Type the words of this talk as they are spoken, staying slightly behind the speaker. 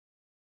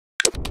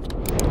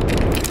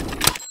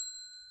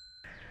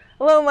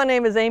Hello, my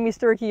name is Amy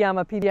Sturkey. I'm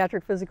a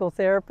pediatric physical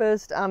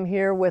therapist. I'm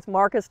here with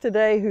Marcus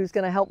today, who's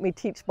going to help me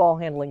teach ball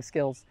handling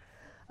skills.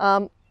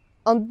 On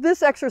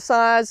this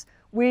exercise,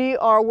 we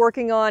are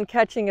working on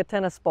catching a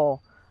tennis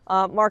ball.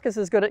 Marcus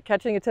is good at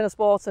catching a tennis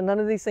ball, so none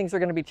of these things are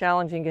going to be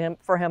challenging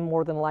for him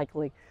more than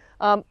likely.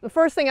 The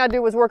first thing I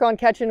do is work on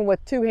catching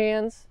with two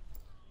hands.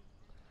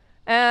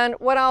 And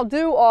what I'll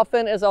do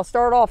often is I'll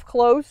start off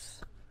close,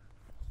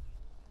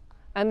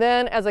 and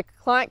then as a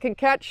client can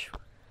catch,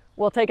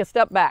 we'll take a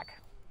step back.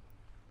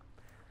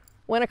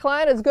 When a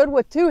client is good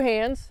with two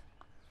hands,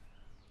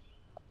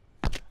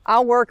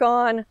 I'll work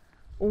on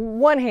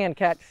one hand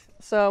catch.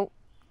 So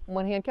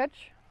one hand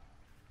catch.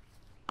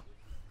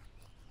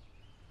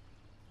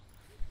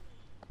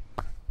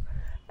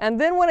 And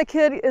then when a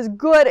kid is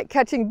good at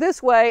catching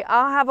this way,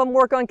 I'll have them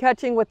work on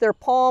catching with their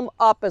palm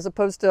up as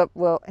opposed to,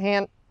 well,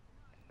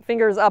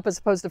 fingers up as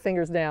opposed to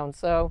fingers down.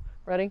 So,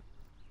 ready?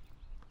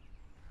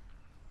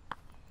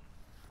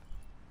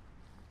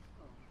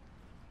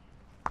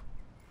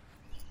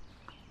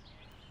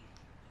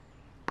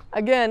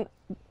 Again,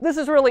 this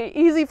is really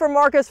easy for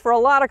Marcus. For a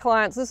lot of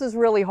clients, this is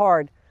really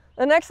hard.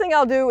 The next thing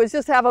I'll do is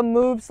just have him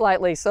move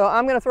slightly. So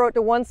I'm going to throw it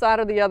to one side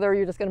or the other.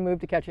 You're just going to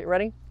move to catch it.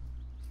 Ready?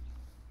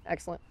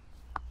 Excellent.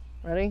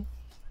 Ready?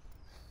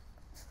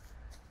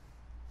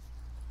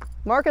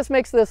 Marcus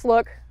makes this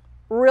look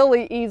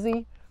really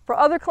easy. For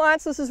other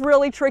clients, this is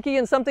really tricky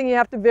and something you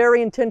have to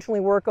very intentionally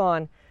work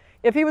on.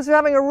 If he was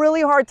having a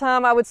really hard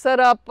time, I would set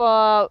up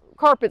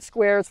carpet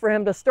squares for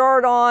him to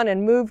start on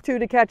and move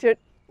to catch it.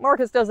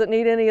 Marcus doesn't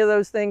need any of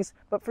those things,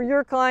 but for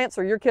your clients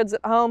or your kids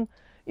at home,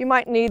 you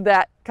might need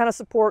that kind of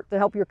support to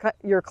help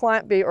your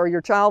client or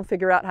your child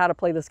figure out how to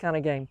play this kind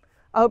of game.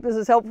 I hope this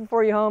is helpful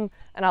for you home,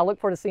 and I look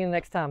forward to seeing you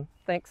next time.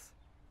 Thanks.